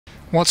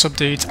What's up,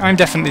 dudes? I'm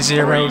definitely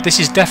Zero. This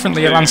is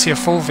definitely a Lancia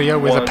Fulvia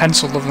with a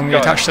pencil lovingly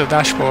attached to the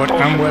dashboard,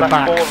 and we're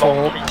back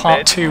for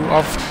part 2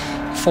 of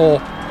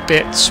 4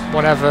 bits,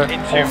 whatever,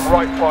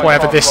 of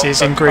whatever this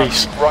is in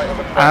Greece.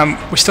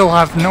 We still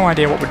have no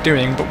idea what we're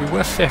doing, but we were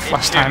 5th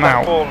last time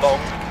out,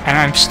 and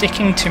I'm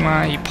sticking to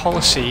my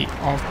policy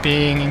of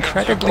being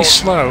incredibly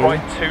slow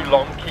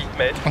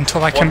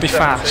until I can be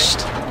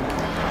fast.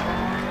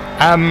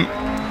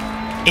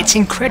 It's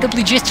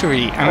incredibly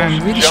jittery, and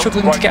I'm really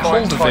struggling to get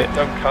hold of it.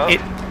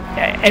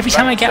 Every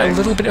time I get a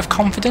little bit of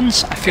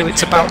confidence, I feel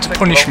it's about to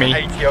punish me,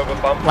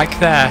 like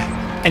there.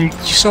 And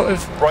you sort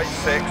of,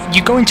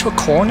 you go into a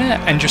corner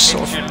and just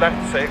sort of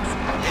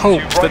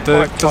hope that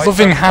the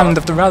loving hand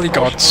of the rally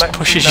gods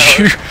pushes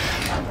you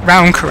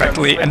round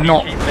correctly and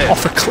not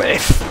off a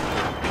cliff.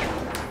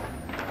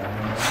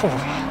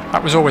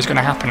 That was always going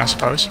to happen, I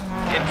suppose.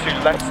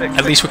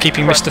 At least we're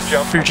keeping Mr.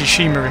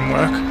 Fujishima in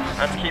work.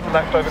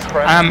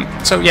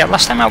 So yeah,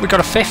 last time out we got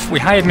a 5th. We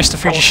hired Mr.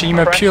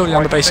 Fujishima purely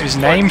on the basis of his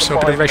name, so a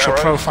bit of racial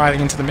profiling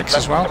into the mix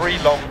as well.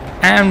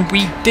 And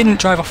we didn't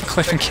drive off a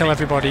cliff and kill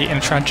everybody in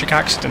a tragic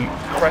accident,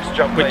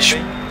 which,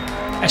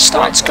 as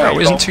starts go,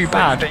 isn't too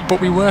bad, but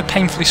we were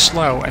painfully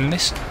slow, and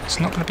this is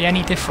not going to be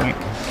any different.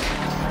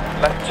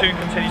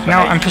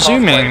 Now, I'm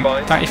presuming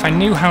that if I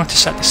knew how to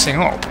set this thing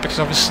up, because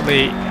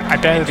obviously I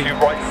barely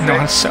know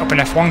how to set up an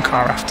F1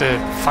 car after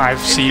 5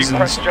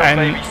 seasons,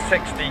 and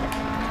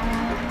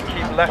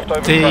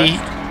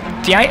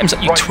the items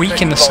that you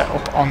tweak in the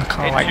setup on a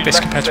car like this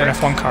compared to an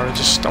F1 car are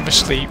just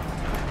obviously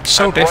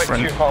so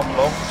different that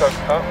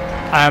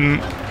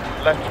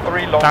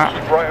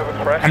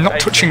I'm not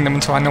touching them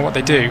until I know what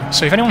they do.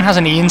 So if anyone has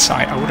any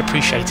insight, I would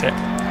appreciate it.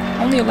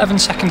 Only 11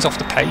 seconds off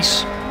the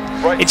pace.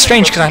 It's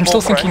strange because I'm still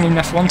thinking in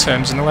F1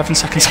 terms, and 11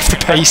 seconds off the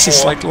pace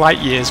is like light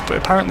years, but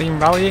apparently in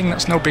rallying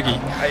that's no biggie.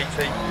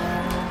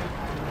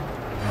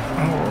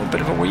 Oh, a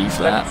bit of a weave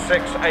there.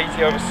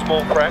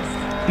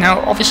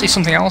 Now, obviously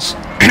something else.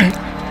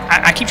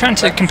 I keep trying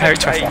to compare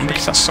it to F1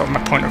 because that's sort of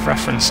my point of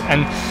reference,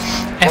 and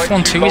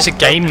F1 2 is a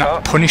game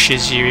that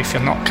punishes you if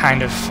you're not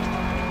kind of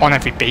on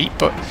every beat,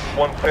 but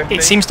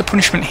it seems the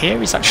punishment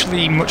here is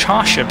actually much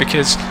harsher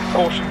because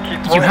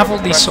you have all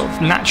these sort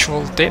of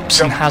natural dips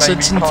and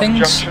hazards and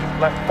things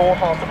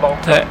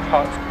that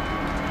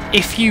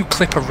if you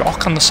clip a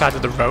rock on the side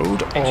of the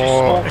road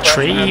or a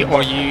tree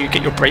or you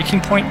get your braking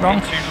point wrong,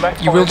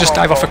 you will just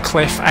dive off a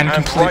cliff and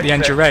completely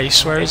end your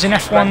race, whereas in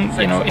F1,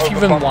 you know, if you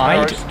run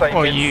wide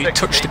or you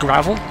touch the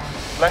gravel,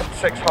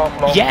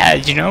 yeah,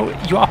 you know,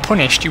 you are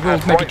punished. You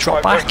will maybe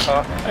drop back,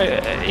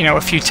 you know,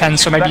 a few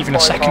tenths or maybe even a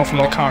second from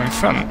the car in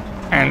front,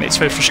 and it's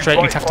very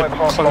frustrating to have to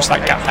close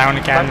that gap down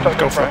again and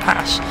go for a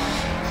pass.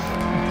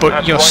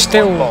 But you're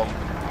still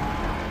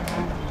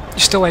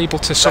able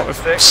to sort of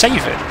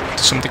save it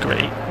to some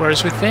degree.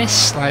 Whereas with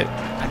this, like,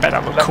 I bet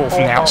that looked cool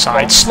from the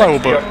outside, slow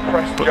but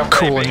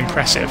cool and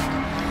impressive.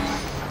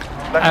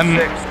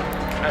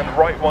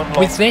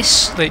 With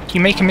this, like, you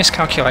make a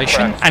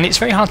miscalculation, and it's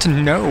very hard to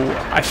know,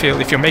 I feel,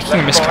 if you're making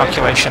a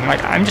miscalculation.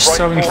 Like, I'm just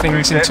throwing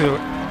things into...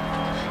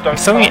 I'm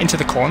throwing it into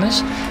the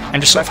corners,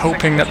 and just sort of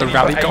hoping that the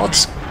rally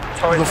gods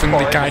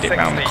lovingly guide it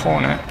round the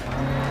corner.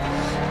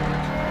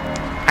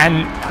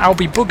 And I'll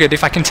be buggered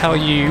if I can tell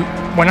you,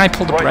 when I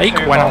pull the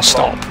brake, when I'll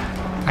stop.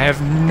 I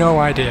have no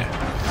idea.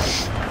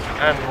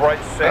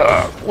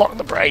 Lock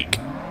the brake.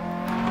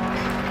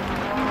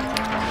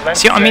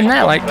 See what I mean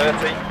there? Like...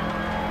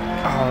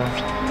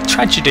 Oh,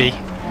 tragedy.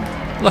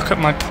 Look at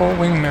my poor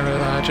wing mirror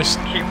there, just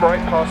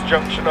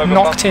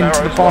knocked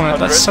into the bonnet.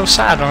 That's so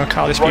sad on a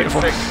car this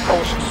beautiful.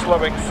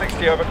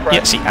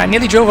 Yeah, see, I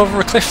nearly drove over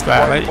a cliff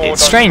there. Like,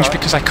 it's strange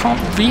because I can't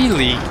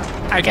really,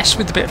 I guess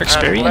with a bit of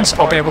experience,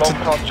 I'll be able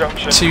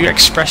to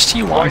express to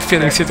you what I'm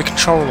feeling through the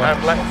controller.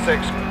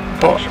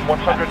 But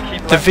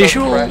the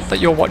visual that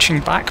you're watching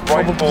back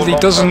probably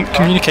doesn't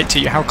communicate to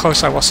you how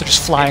close I was to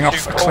just flying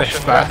off a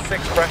cliff there.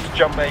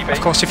 Of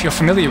course, if you're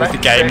familiar with the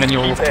game, then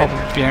you'll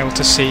probably be able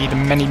to see the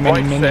many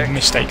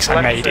mistakes I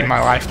made in my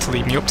life to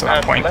lead me up to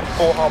that point.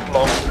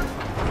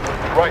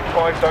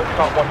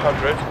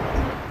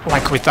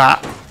 Like with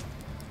that.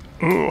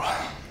 Ooh.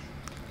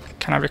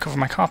 Can I recover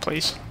my car,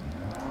 please?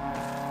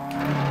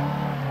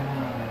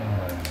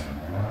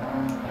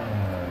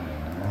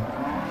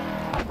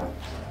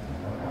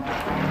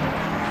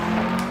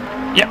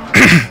 Yep,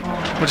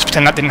 we'll just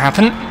pretend that didn't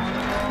happen.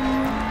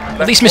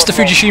 At least Mr.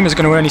 Fujishima's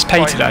going to earn his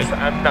pay today.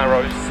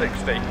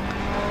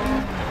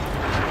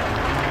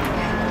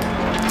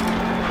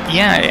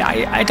 Yeah,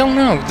 I don't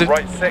know.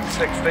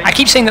 I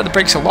keep saying that the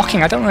brakes are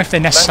locking. I don't know if they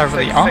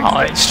necessarily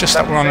are. It's just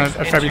that we're on a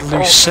very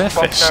loose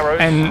surface,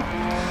 and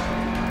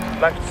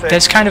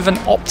there's kind of an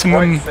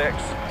optimum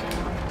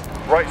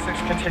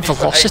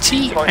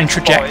velocity and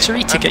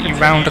trajectory to get you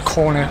round a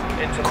corner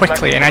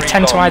quickly, and I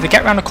tend to either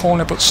get round a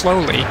corner but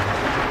slowly,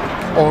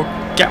 or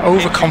get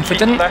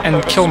overconfident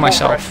and kill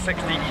myself.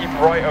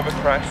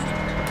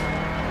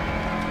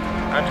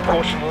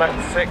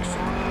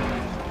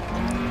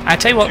 I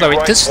tell you what though,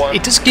 it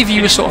does give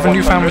you a sort of a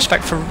newfound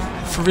respect for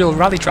real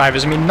rally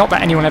drivers. I mean, not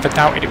that anyone ever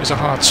doubted it was a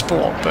hard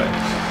sport, but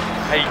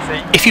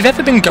If you've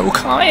ever been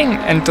go-karting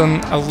and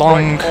done a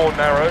long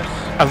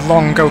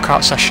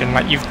go-kart session,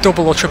 like you've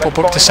double or triple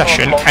booked a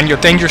session and you're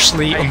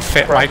dangerously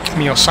unfit like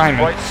me or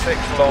Simon,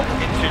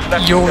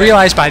 you'll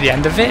realise by the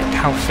end of it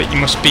how fit you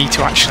must be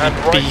to actually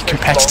be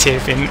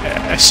competitive in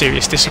a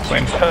serious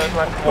discipline.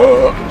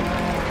 Oh,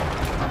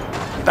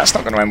 that's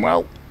not going to end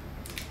well.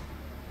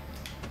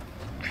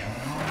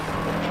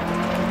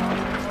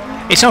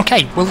 It's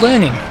okay, we're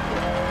learning.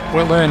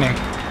 We're learning.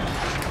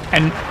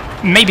 And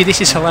maybe this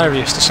is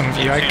hilarious to some of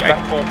you.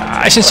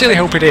 I sincerely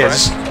hope it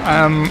is.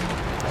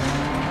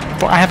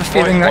 But I have a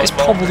feeling that it's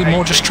probably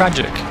more just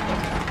tragic.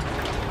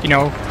 You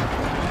know,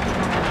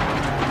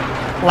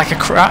 like a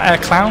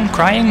clown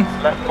crying?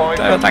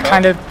 That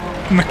kind of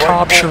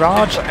macabre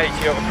charade.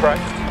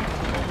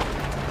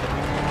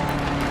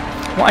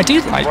 What I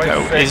do like,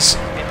 though, is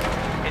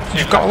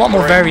you've got a lot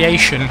more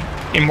variation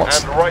in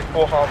what's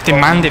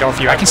demanded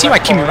of you. I can see why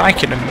Kimi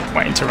Räikkönen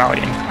went into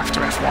rallying after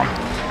F1.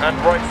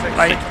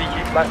 Like,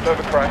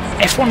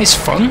 F1 is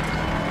fun,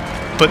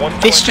 but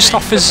this just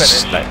offers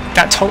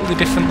that totally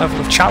different level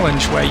of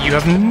challenge where you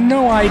have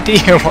no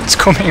idea what's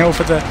coming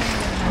over the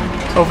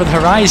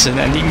horizon,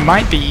 and it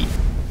might be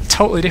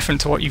totally different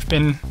to what you've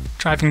been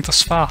driving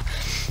thus far.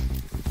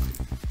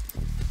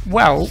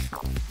 Well,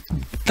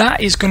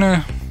 that is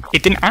gonna...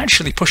 It didn't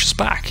actually push us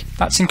back.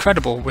 That's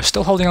incredible. We're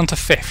still holding on to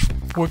 5th.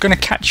 We're going to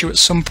catch you at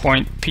some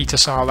point, Peter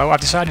Sarlo. I've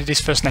decided his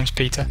first name's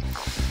Peter.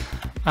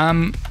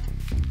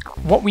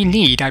 What we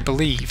need, I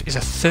believe, is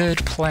a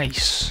 3rd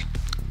place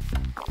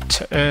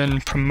to earn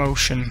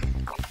promotion.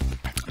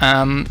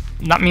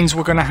 That means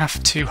we're going to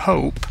have to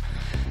hope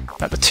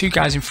that the 2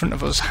 guys in front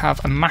of us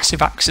have a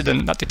massive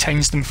accident that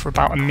detains them for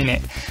about a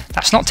minute.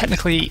 That's not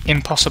technically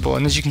impossible,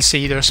 and as you can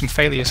see, there are some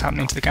failures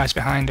happening to the guys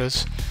behind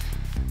us.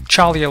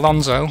 Charlie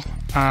Alonso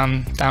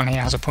down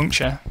here has a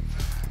puncture,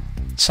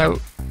 so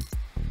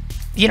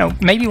you know,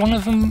 maybe one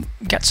of them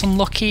gets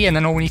unlucky and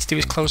then all we need to do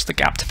is close the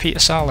gap to Peter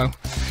Sarlo.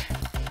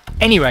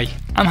 Anyway,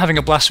 I'm having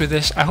a blast with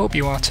this. I hope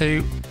you are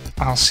too.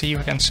 I'll see you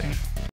again soon.